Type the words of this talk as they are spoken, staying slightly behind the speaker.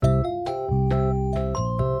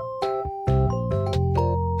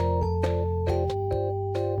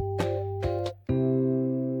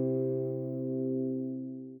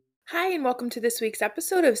and welcome to this week's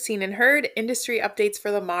episode of Seen and Heard, Industry Updates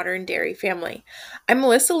for the Modern Dairy Family. I'm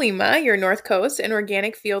Melissa Lima, your North Coast and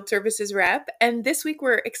Organic Field Services rep, and this week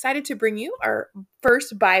we're excited to bring you our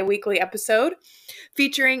first bi-weekly episode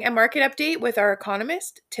featuring a market update with our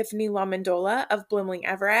economist, Tiffany LaMendola of Blimling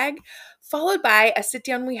Everag, followed by a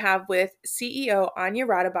sit-down we have with CEO Anya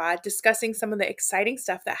Radaba discussing some of the exciting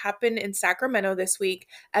stuff that happened in Sacramento this week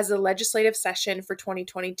as the legislative session for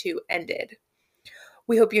 2022 ended.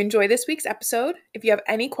 We hope you enjoy this week's episode. If you have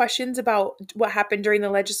any questions about what happened during the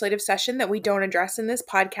legislative session that we don't address in this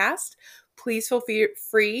podcast, please feel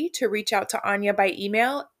free to reach out to Anya by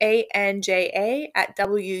email,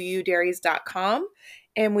 anja@wudairies.com,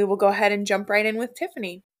 and we will go ahead and jump right in with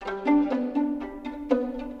Tiffany.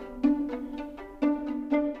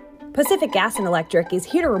 Pacific Gas and Electric is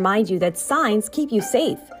here to remind you that signs keep you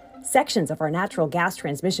safe. Sections of our natural gas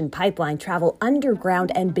transmission pipeline travel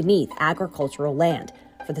underground and beneath agricultural land.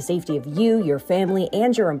 For the safety of you, your family,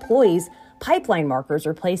 and your employees, pipeline markers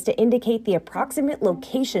are placed to indicate the approximate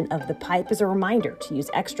location of the pipe as a reminder to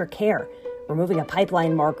use extra care. Removing a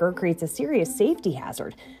pipeline marker creates a serious safety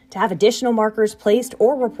hazard. To have additional markers placed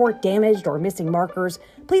or report damaged or missing markers,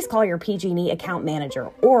 please call your PG&E account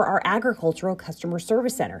manager or our Agricultural Customer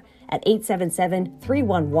Service Center at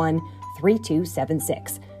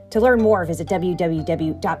 877-311-3276. To learn more, visit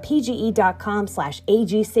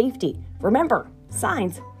www.pge.com/agsafety. Remember,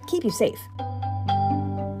 signs keep you safe.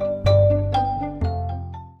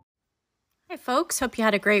 Hi, folks. Hope you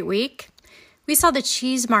had a great week. We saw the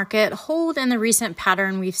cheese market hold in the recent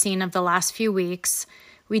pattern we've seen of the last few weeks.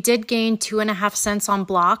 We did gain 2.5 cents on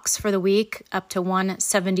blocks for the week, up to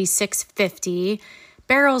 176.50.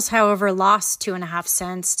 Barrels, however, lost 2.5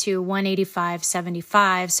 cents to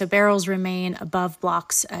 185.75, so barrels remain above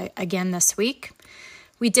blocks again this week.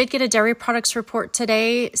 We did get a dairy products report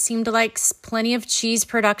today. Seemed like plenty of cheese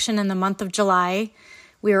production in the month of July.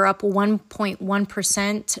 We are up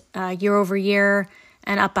 1.1% year over year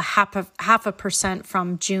and up half a percent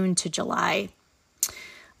from June to July.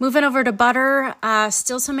 Moving over to butter,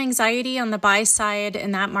 still some anxiety on the buy side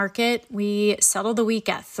in that market. We settled the week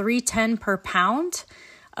at $3.10 per pound,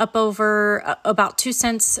 up over about 2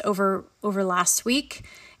 cents over last week.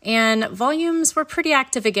 And volumes were pretty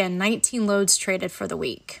active again, 19 loads traded for the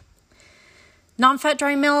week. Non-fat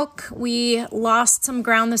dry milk, we lost some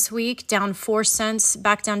ground this week, down 4 cents,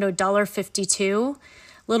 back down to $1.52. A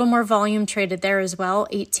little more volume traded there as well,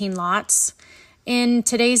 18 lots. In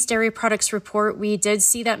today's dairy products report, we did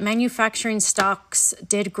see that manufacturing stocks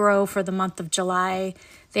did grow for the month of July.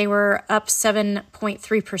 They were up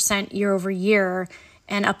 7.3% year over year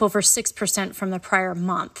and up over 6% from the prior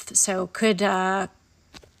month. So could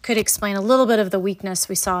explain a little bit of the weakness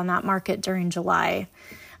we saw in that market during July.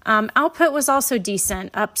 Output was also decent,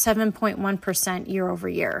 up 7.1% year over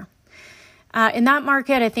year. In that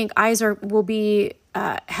market, I think eyes will be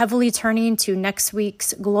heavily turning to next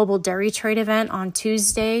week's global dairy trade event on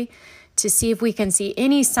Tuesday to see if we can see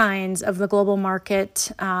any signs of the global market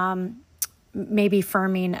maybe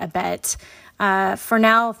firming a bit. For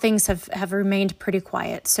now, things have remained pretty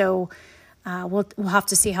quiet, so we'll have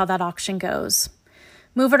to see how that auction goes.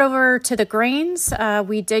 Move it over to the grains.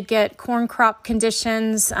 We did get corn crop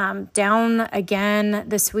conditions down again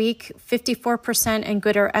this week, 54% in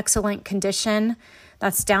good or excellent condition.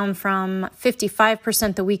 That's down from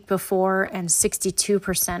 55% the week before and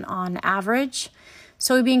 62% on average.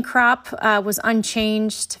 Soybean crop was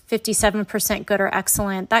unchanged, 57% good or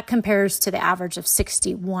excellent. That compares to the average of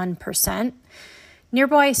 61%.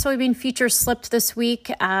 Nearby soybean futures slipped this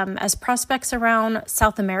week as prospects around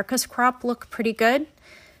South America's crop look pretty good.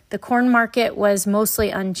 The corn market was mostly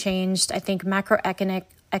unchanged. I think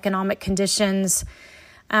macroeconomic conditions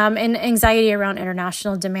and anxiety around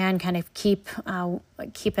international demand kind of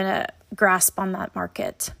keeping a grasp on that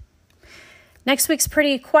market. Next week's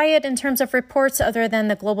pretty quiet in terms of reports other than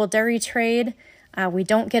the global dairy trade. We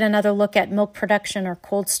don't get another look at milk production or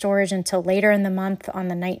cold storage until later in the month on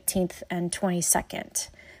the 19th and 22nd.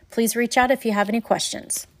 Please reach out if you have any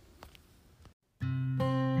questions.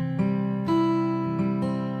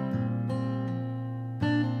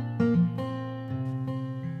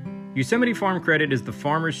 Yosemite Farm Credit is the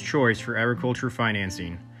farmer's choice for agriculture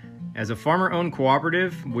financing. As a farmer-owned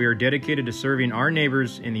cooperative, we are dedicated to serving our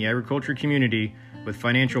neighbors in the agriculture community with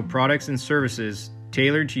financial products and services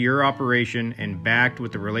tailored to your operation and backed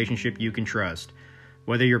with a relationship you can trust.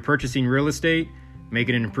 Whether you're purchasing real estate,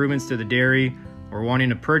 making improvements to the dairy, or wanting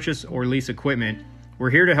to purchase or lease equipment,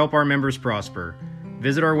 we're here to help our members prosper.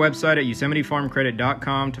 Visit our website at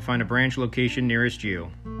YosemiteFarmCredit.com to find a branch location nearest you.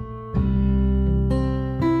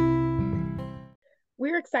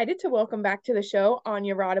 excited to welcome back to the show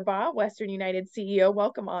Anya Radaba, Western United CEO.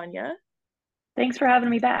 Welcome, Anya. Thanks for having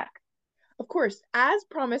me back. Of course, as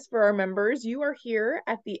promised for our members, you are here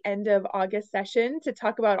at the end of August session to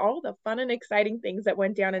talk about all the fun and exciting things that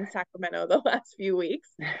went down in Sacramento the last few weeks.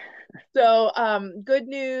 So, good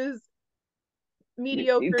news,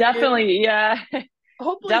 mediocre Definitely, news. yeah.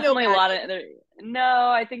 Hopefully, Definitely no a lot of no.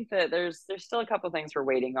 I think that there's still a couple things we're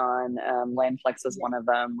waiting on. Landflex is one of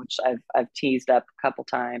them, which I've teased up a couple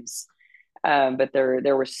times. But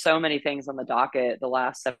there were so many things on the docket the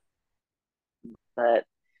last 7 that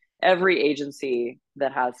every agency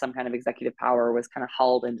that has some kind of executive power was kind of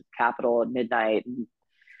hauled into the Capitol at midnight, and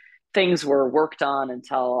things were worked on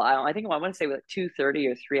until I think I want to say like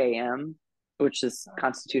 2:30 or 3 a.m., which is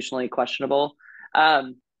constitutionally questionable.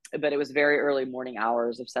 But it was very early morning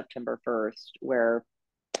hours of September 1st, where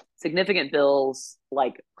significant bills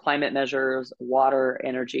like climate measures, water,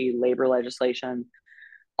 energy, labor legislation,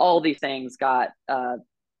 all these things got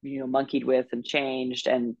monkeyed with and changed,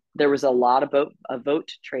 and there was a lot of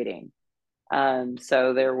vote trading.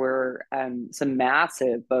 So there were some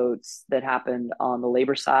massive votes that happened on the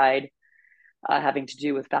labor side, having to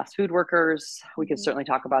do with fast food workers. We can certainly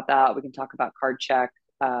talk about that. We can talk about card check,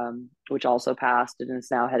 which also passed and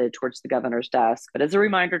is now headed towards the governor's desk. But as a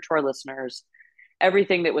reminder to our listeners,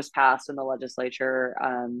 everything that was passed in the legislature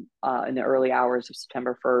in the early hours of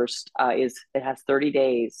September 1st it has 30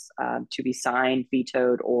 days to be signed,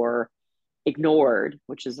 vetoed, or ignored,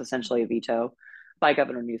 which is essentially a veto, by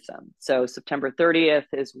Governor Newsom. So September 30th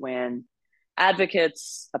is when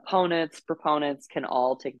advocates, opponents, proponents can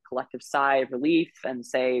all take a collective sigh of relief and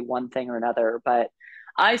say one thing or another. But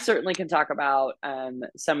I certainly can talk about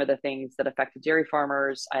some of the things that affected dairy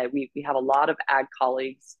farmers. We have a lot of ag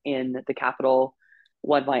colleagues in the Capitol.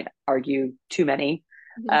 One might argue too many.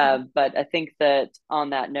 But I think that on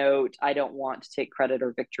that note, I don't want to take credit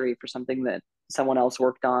or victory for something that someone else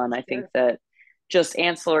worked on. I think that just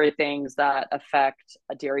ancillary things that affect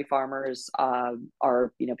dairy farmers are,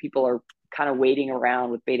 people are kind of waiting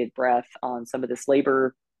around with bated breath on some of this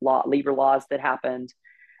labor laws that happened.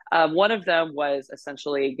 One of them was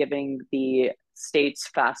essentially giving the state's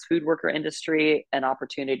fast food worker industry an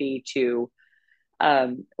opportunity to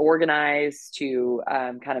organize, to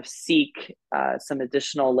kind of seek some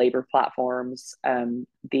additional labor platforms.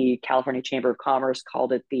 The California Chamber of Commerce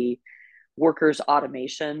called it the Workers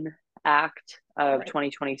Automation Act of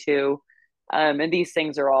 2022. And these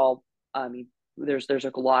things are all, there's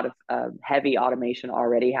a lot of heavy automation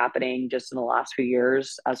already happening just in the last few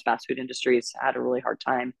years, as fast food industries had a really hard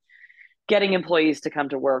time getting employees to come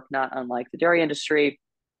to work, not unlike the dairy industry.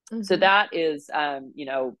 So that is,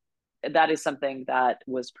 that is something that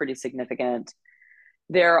was pretty significant.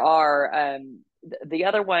 There are the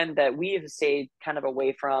other one that we have stayed kind of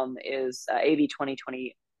away from is AB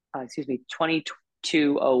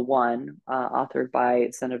 2201, authored by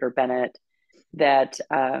Senator Bennett. That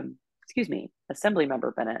Assembly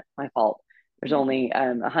Member Bennett. My fault. There's only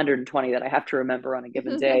 120 that I have to remember on a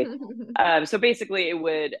given day. So basically, it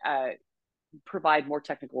would provide more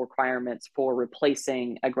technical requirements for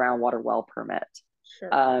replacing a groundwater well permit.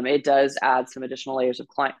 It does add some additional layers of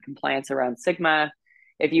compliance around SGMA.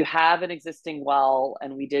 If you have an existing well,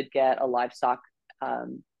 and we did get a livestock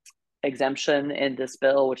exemption in this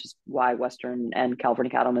bill, which is why Western and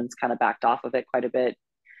California Cattlemen's kind of backed off of it quite a bit.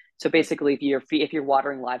 So basically, if you're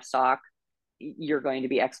watering livestock, you're going to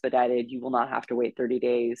be expedited. You will not have to wait 30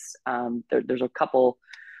 days. There's a couple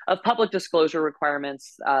of public disclosure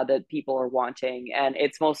requirements that people are wanting, and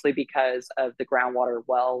it's mostly because of the groundwater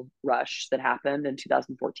well rush that happened in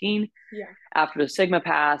 2014. After the SGMA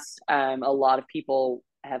passed, a lot of people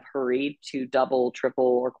have hurried to double, triple,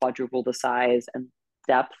 or quadruple the size and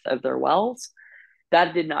depth of their wells.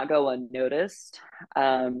 That did not go unnoticed,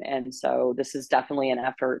 and so this is definitely an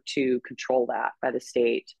effort to control that by the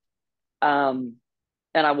state. And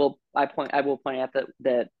I will point out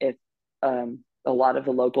that if a lot of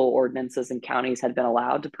the local ordinances and counties had been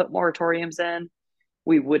allowed to put moratoriums in,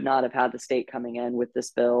 we would not have had the state coming in with this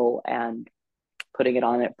bill and putting it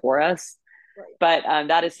on it for us. But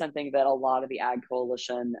that is something that a lot of the Ag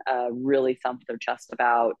Coalition really thumped their chest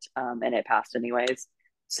about, and it passed anyways.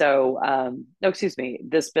 So,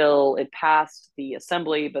 this bill, it passed the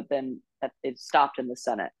Assembly, but then it stopped in the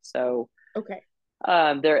Senate. So,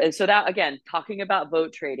 so that, again, talking about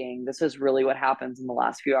vote trading, this is really what happens in the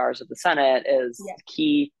last few hours of the Senate is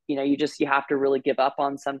key. You have to really give up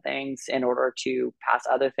on some things in order to pass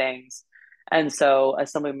other things. And so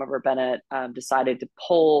Assemblymember Bennett decided to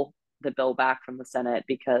pull the bill back from the Senate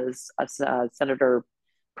because Senator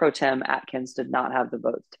Pro Tem Atkins did not have the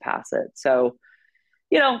votes to pass it. So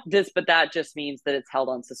but that just means that it's held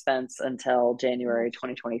on suspense until January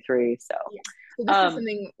 2023. So, Yeah. So this is um,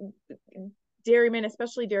 something dairymen,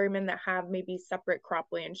 especially dairymen that have maybe separate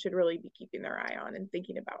cropland, should really be keeping their eye on and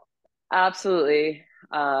thinking about. absolutely.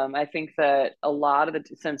 I think that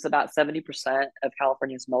since about 70% of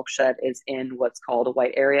California's milk shed is in what's called a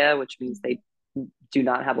white area, which means they do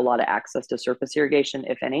not have a lot of access to surface irrigation,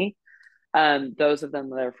 if any. Those of them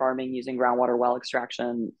that are farming using groundwater well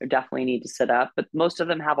extraction definitely need to sit up, but most of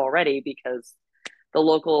them have already, because the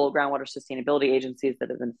local groundwater sustainability agencies that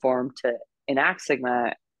have been formed to enact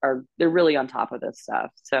SGMA they're really on top of this stuff.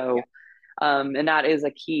 So, and that is a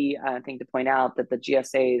key thing to point out, that the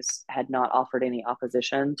GSAs had not offered any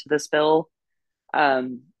opposition to this bill,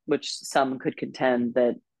 which some could contend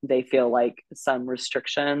that they feel like some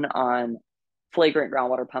restriction on flagrant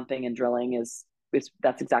groundwater pumping and drilling is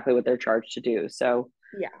that's exactly what they're charged to do. So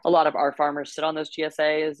Yeah. a lot of our farmers sit on those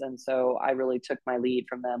GSAs, and so I really took my lead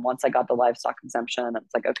from them. Once I got the livestock exemption,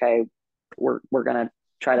 it's like, okay, we're gonna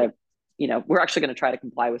try to, we're actually gonna try to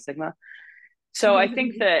comply with SGMA. So I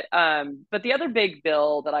think that, but the other big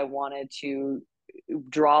bill that I wanted to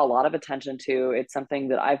draw a lot of attention to, it's something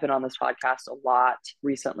that I've been on this podcast a lot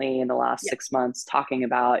recently in the last 6 months talking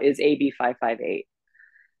about, is AB 558.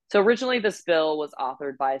 So originally this bill was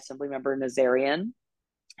authored by Assemblymember Nazarian,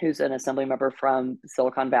 who's an assembly member from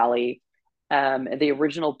Silicon Valley. The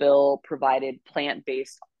original bill provided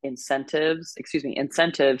incentives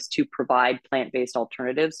to provide plant-based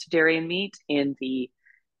alternatives to dairy and meat in the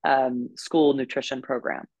school nutrition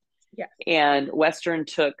program. Yeah. And Western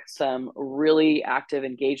took some really active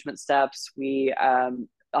engagement steps. We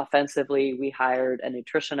offensively, we hired a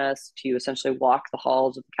nutritionist to essentially walk the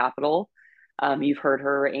halls of the Capitol. You've heard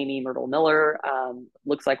her, Amy Myrtle Miller.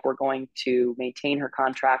 Looks like we're going to maintain her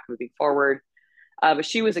contract moving forward. But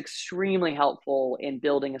she was extremely helpful in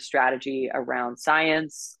building a strategy around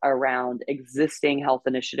science, around existing health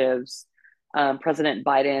initiatives. President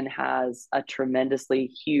Biden has a tremendously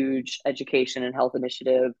huge education and health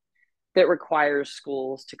initiative that requires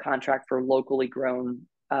schools to contract for locally grown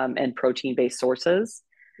and protein-based sources.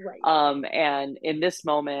 Right. And in this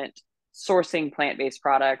moment, sourcing plant-based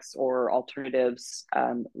products or alternatives,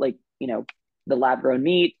 like, the lab-grown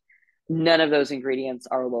meat, none of those ingredients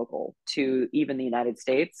are local to even the United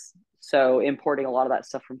States. So importing a lot of that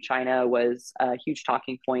stuff from China was a huge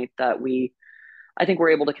talking point that I think we're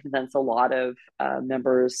able to convince a lot of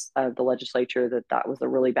members of the legislature that was a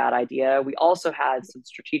really bad idea. We also had some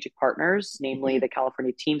strategic partners, namely the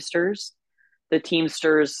California Teamsters. The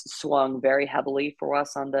Teamsters swung very heavily for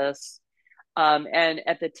us on this. And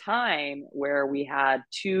at the time where we had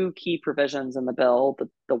two key provisions in the bill,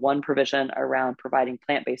 the one provision around providing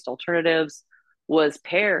plant-based alternatives was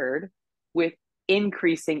paired with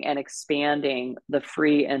increasing and expanding the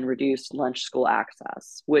free and reduced lunch school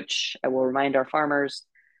access, which I will remind our farmers,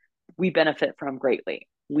 we benefit from greatly.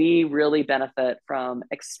 We really benefit from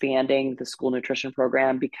expanding the school nutrition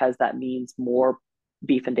program, because that means more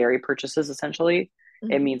beef and dairy purchases, essentially.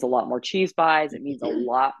 It means a lot more cheese buys. It means a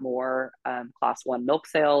lot more class 1 milk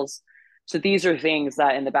sales. So these are things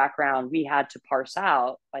that in the background we had to parse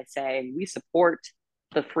out by saying we support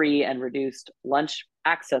the free and reduced lunch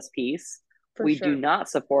access piece. We do not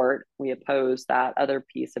support, we oppose that other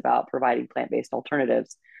piece about providing plant-based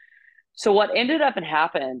alternatives. So what ended up and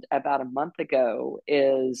happened about a month ago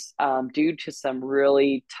is, due to some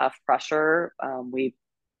really tough pressure, we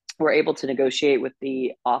were able to negotiate with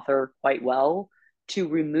the author quite well to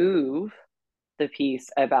remove the piece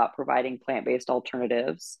about providing plant-based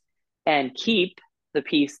alternatives and keep the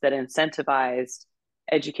piece that incentivized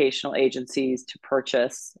educational agencies to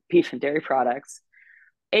purchase beef and dairy products.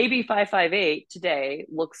 AB 558 today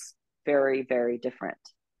looks very, very different.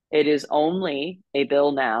 It is only a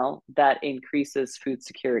bill now that increases food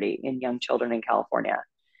security in young children in California.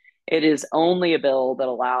 It is only a bill that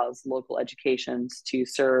allows local educations to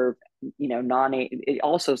serve, it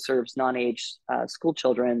also serves non-age school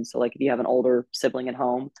children. So like if you have an older sibling at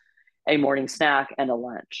home, a morning snack and a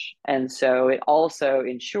lunch. And so it also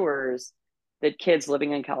ensures that kids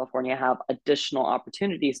living in California have additional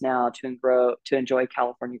opportunities now to enjoy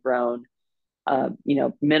California grown,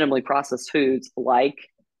 minimally processed foods like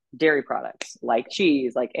dairy products, like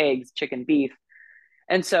cheese, like eggs, chicken, beef.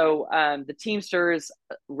 And so the Teamsters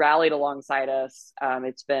rallied alongside us.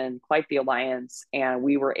 It's been quite the alliance, and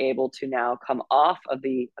we were able to now come off of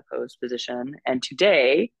the opposed position. And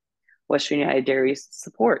today, Western United Dairy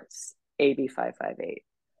supports AB 558.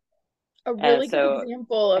 A really good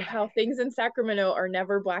example of how things in Sacramento are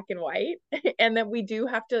never black and white, and that we do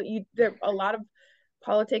have to, there a lot of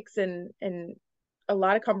politics and a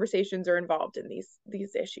lot of conversations are involved in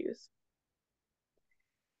these issues.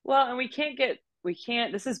 Well, and we can't,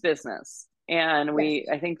 this is business. And Yes.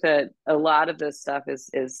 I think that a lot of this stuff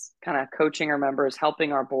is kind of coaching our members,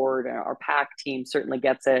 helping our board, and our PAC team certainly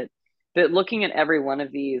gets it. But looking at every one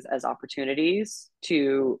of these as opportunities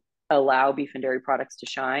to allow beef and dairy products to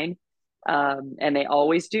shine. And they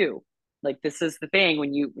always do. Like, this is the thing,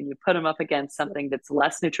 when you put them up against something that's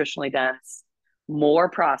less nutritionally dense, more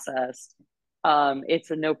processed,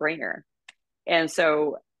 it's a no-brainer. And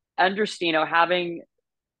so having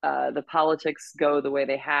the politics go the way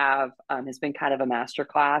they have has been kind of a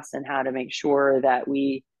masterclass in how to make sure that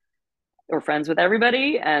we are friends with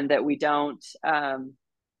everybody and that we don't,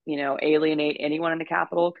 alienate anyone in the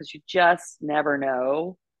Capitol, because you just never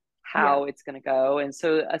know Yeah. how it's going to go. And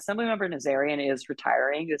so Assemblymember Nazarian is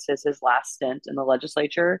retiring. This is his last stint in the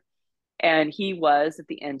legislature. And he was, at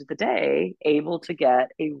the end of the day, able to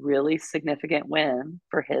get a really significant win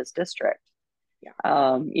for his district.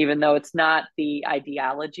 Yeah. Even though it's not the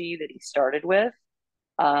ideology that he started with,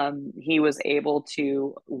 he was able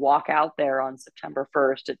to walk out there on September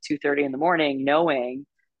 1st at 2:30 in the morning, knowing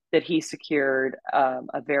that he secured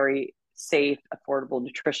a very safe, affordable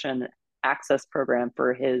nutrition access program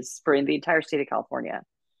for the entire state of California.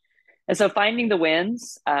 And so finding the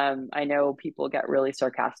wins, I know people get really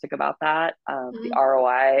sarcastic about that. The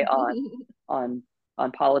ROI on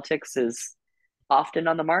on politics is often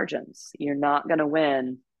on the margins. You're not going to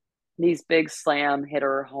win these big slam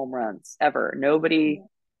hitter home runs ever. Nobody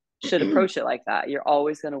should approach it like that. You're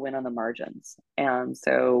always going to win on the margins. And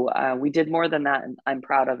so we did more than that, and I'm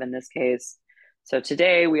proud of in this case. So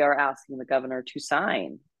today we are asking the governor to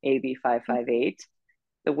sign AB 558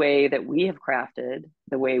 the way that we have crafted,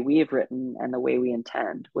 the way we have written, and the way we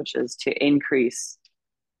intend, which is to increase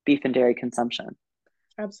beef and dairy consumption.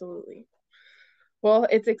 Absolutely. Well,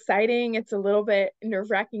 it's exciting. It's a little bit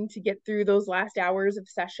nerve-wracking to get through those last hours of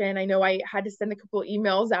session. I know I had to send a couple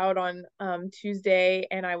emails out on Tuesday,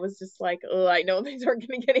 and I was just like, oh, I know these aren't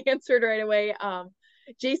going to get answered right away.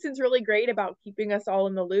 Jason's really great about keeping us all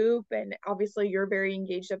in the loop, and obviously you're very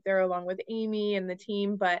engaged up there along with Amy and the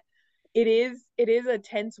team, but it is a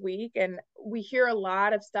tense week, and we hear a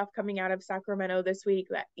lot of stuff coming out of Sacramento this week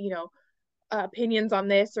that, opinions on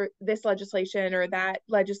this or this legislation or that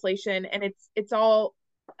legislation, and it's all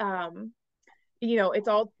it's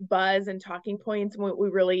all buzz and talking points, and what we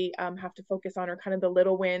really have to focus on are kind of the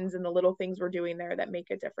little wins and the little things we're doing there that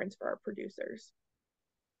make a difference for our producers.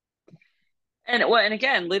 And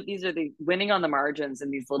again, these are the winning on the margins,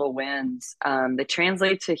 and these little wins, they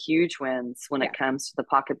translate to huge wins when it comes to the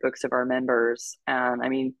pocketbooks of our members. I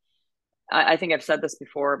mean, I think I've said this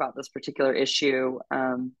before about this particular issue,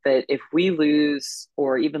 that if we lose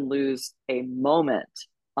or even lose a moment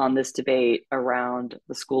on this debate around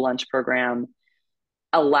the school lunch program,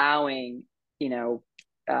 allowing,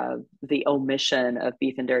 the omission of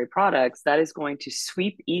beef and dairy products, that is going to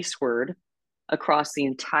sweep eastward across the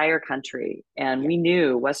entire country. And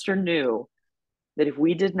Western knew that if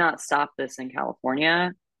we did not stop this in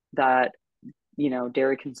California, that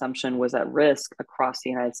dairy consumption was at risk across the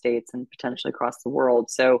United States and potentially across the world.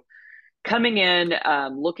 So coming in,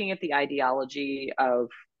 looking at the ideology of,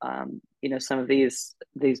 some of these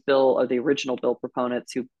bill or the original bill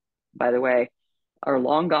proponents, who, by the way, are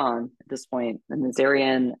long gone at this point. And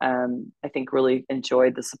Nazarian, I think, really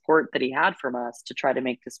enjoyed the support that he had from us to try to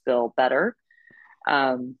make this bill better.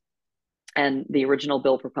 And the original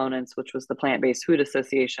bill proponents, which was the Plant-Based Food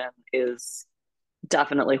Association, is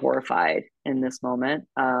definitely horrified in this moment.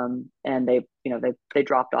 And they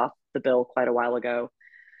dropped off the bill quite a while ago.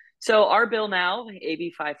 So our bill now,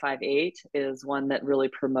 AB 558, is one that really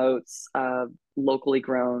promotes locally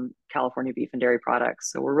grown California beef and dairy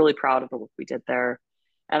products. So we're really proud of the work we did there.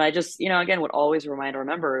 And I just, again, would always remind our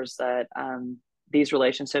members that these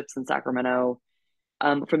relationships in Sacramento,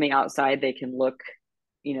 from the outside, they can look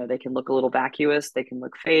a little vacuous, they can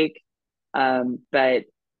look fake, but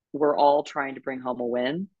we're all trying to bring home a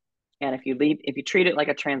win. And if you treat it like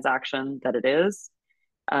a transaction that it is,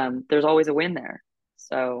 there's always a win there.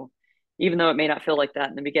 So even though it may not feel like that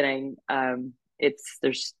in the beginning,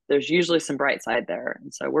 there's usually some bright side there.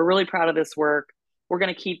 And so we're really proud of this work. We're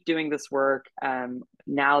going to keep doing this work.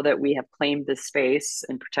 Now that we have claimed this space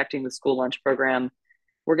in protecting the school lunch program,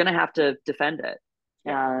 we're going to have to defend it.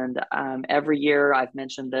 And every year, I've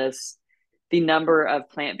mentioned this, the number of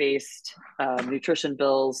plant-based nutrition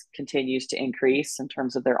bills continues to increase in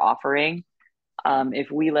terms of their offering. If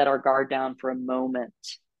we let our guard down for a moment,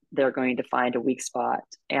 they're going to find a weak spot,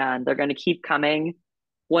 and they're going to keep coming.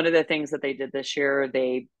 One of the things that they did this year,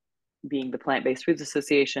 they, being the Plant-Based Foods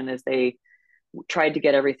Association, is they tried to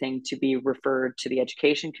get everything to be referred to the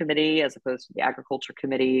Education Committee as opposed to the Agriculture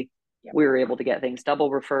Committee. we were able to get things double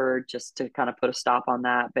referred just to kind of put a stop on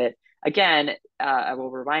that. But again, I will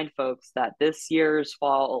remind folks that this year's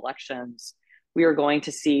fall elections, we are going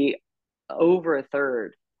to see over a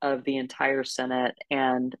third of the entire Senate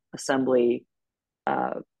and Assembly,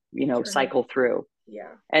 cycle through.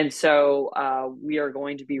 Yeah. And so we are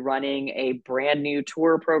going to be running a brand new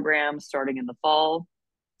tour program starting in the fall,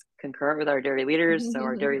 concurrent with our dairy leaders. So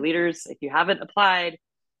our dairy leaders, if you haven't applied,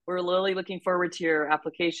 we're really looking forward to your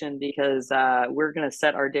application, because we're going to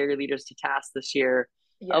set our dairy leaders to task this year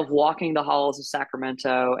of walking the halls of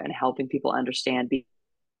Sacramento and helping people understand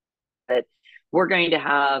that we're going to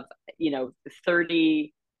have,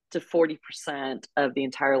 30 to 40% of the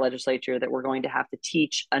entire legislature that we're going to have to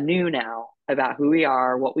teach anew now about who we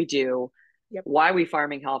are, what we do, why we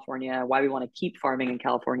farm in California, why we want to keep farming in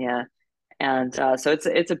California. And so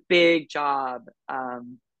it's a big job.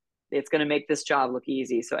 It's going to make this job look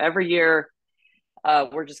easy. So every year,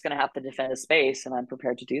 we're just going to have to defend a space, and I'm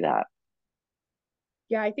prepared to do that.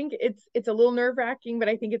 Yeah, I think it's a little nerve-wracking, but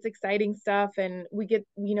I think it's exciting stuff. And we get,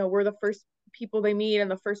 we're the first people they meet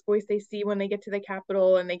and the first voice they see when they get to the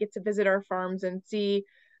Capitol, and they get to visit our farms and see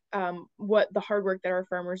what the hard work that our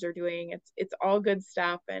farmers are doing. It's all good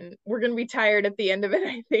stuff, and we're going to be tired at the end of it,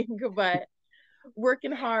 I think, but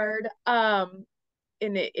working hard. And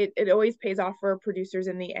it always pays off for producers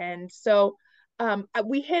in the end. So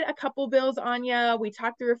we hit a couple bills, Anya. We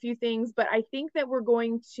talked through a few things, but I think that we're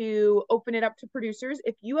going to open it up to producers.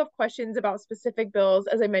 If you have questions about specific bills,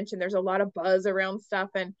 as I mentioned, there's a lot of buzz around stuff,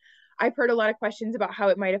 and I've heard a lot of questions about how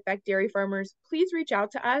it might affect dairy farmers. Please reach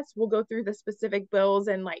out to us. We'll go through the specific bills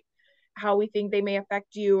and like how we think they may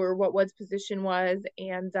affect you or what Wood's position was.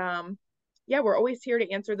 And we're always here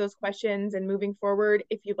to answer those questions. And moving forward,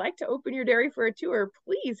 if you'd like to open your dairy for a tour,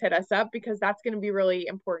 please hit us up, because that's going to be really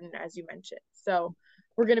important, as you mentioned. So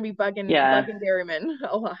we're going to be bugging dairymen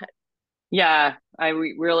a lot. Yeah, I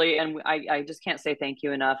just can't say thank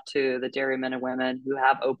you enough to the dairymen and women who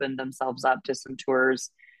have opened themselves up to some tours.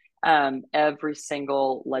 Every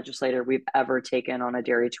single legislator we've ever taken on a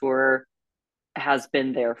dairy tour has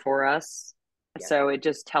been there for us. Yeah. So it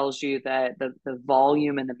just tells you that the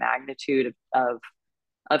volume and the magnitude of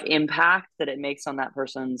impact that it makes on that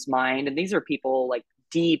person's mind. And these are people like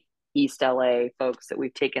deep East LA folks that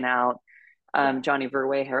we've taken out. Johnny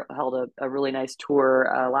Verwey held a really nice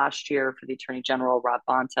tour last year for the Attorney General, Rob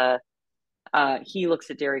Bonta. He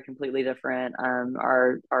looks at dairy completely different.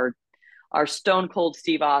 Our stone cold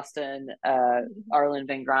Steve Austin, Arlen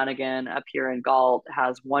Van Groningen up here in Galt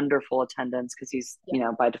has wonderful attendance, because he's,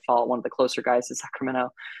 by default, one of the closer guys to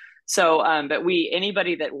Sacramento. So, but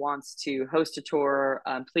anybody that wants to host a tour,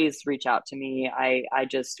 please reach out to me.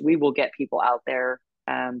 We will get people out there.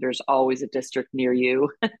 There's always a district near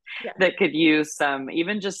you that could use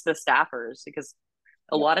even just the staffers, because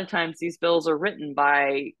a lot of times these bills are written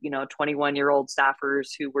by, 21-year-old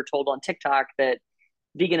staffers who were told on TikTok that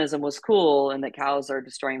veganism was cool and that cows are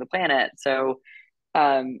destroying the planet. So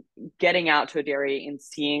getting out to a dairy and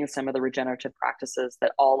seeing some of the regenerative practices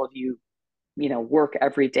that all of you, work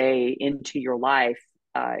every day into your life,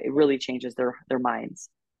 it really changes their minds.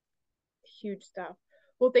 Huge stuff.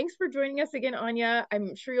 Well, thanks for joining us again, Anya.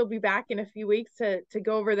 I'm sure you'll be back in a few weeks to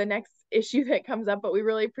go over the next issue that comes up, but we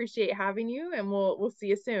really appreciate having you, and we'll see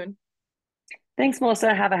you soon. Thanks,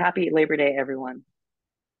 Melissa. Have a happy Labor Day, everyone.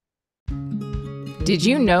 Did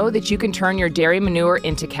you know that you can turn your dairy manure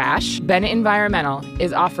into cash? Bennett Environmental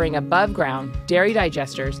is offering above-ground dairy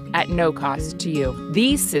digesters at no cost to you.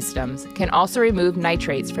 These systems can also remove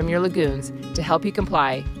nitrates from your lagoons to help you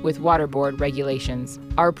comply with water board regulations.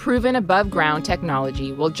 Our proven above-ground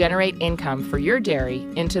technology will generate income for your dairy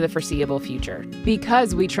into the foreseeable future.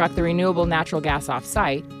 Because we truck the renewable natural gas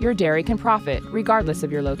off-site, your dairy can profit regardless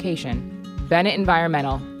of your location. Bennett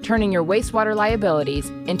Environmental, turning your wastewater liabilities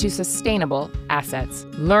into sustainable assets.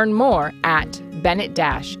 Learn more at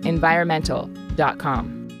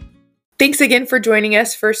bennett-environmental.com. Thanks again for joining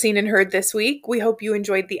us for Seen and Heard this week. We hope you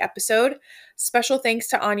enjoyed the episode. Special thanks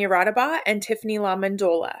to Anya Radaba and Tiffany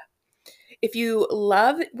LaMandola. If you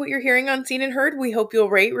love what you're hearing on Seen and Heard, we hope you'll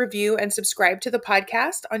rate, review, and subscribe to the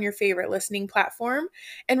podcast on your favorite listening platform.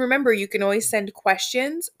 And remember, you can always send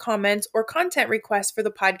questions, comments, or content requests for the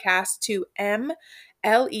podcast to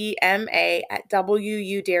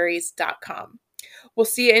mlema@wudairies.com. We'll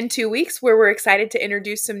see you in 2 weeks, where we're excited to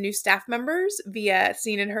introduce some new staff members via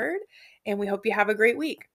Seen and Heard, and we hope you have a great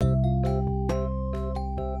week.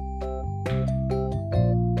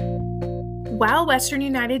 While Western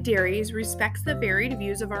United Dairies respects the varied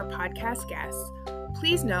views of our podcast guests,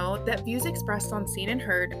 please note that views expressed on Seen and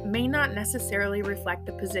Heard may not necessarily reflect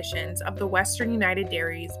the positions of the Western United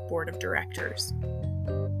Dairies Board of Directors.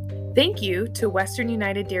 Thank you to Western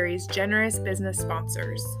United Dairy's generous business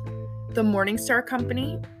sponsors: the Morningstar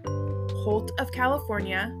Company, Holt of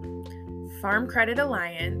California, Farm Credit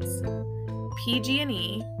Alliance,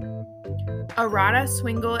 PG&E, Arata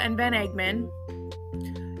Swingle and Van Egman,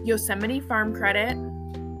 Yosemite Farm Credit,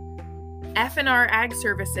 F&R Ag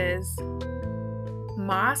Services,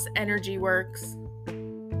 Moss Energy Works,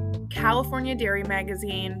 California Dairy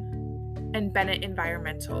Magazine, and Bennett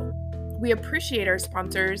Environmental. We appreciate our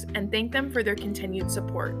sponsors and thank them for their continued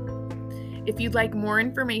support. If you'd like more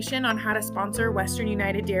information on how to sponsor Western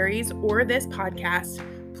United Dairies or this podcast,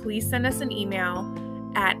 please send us an email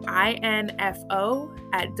at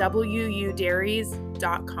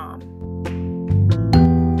info@wudairies.com.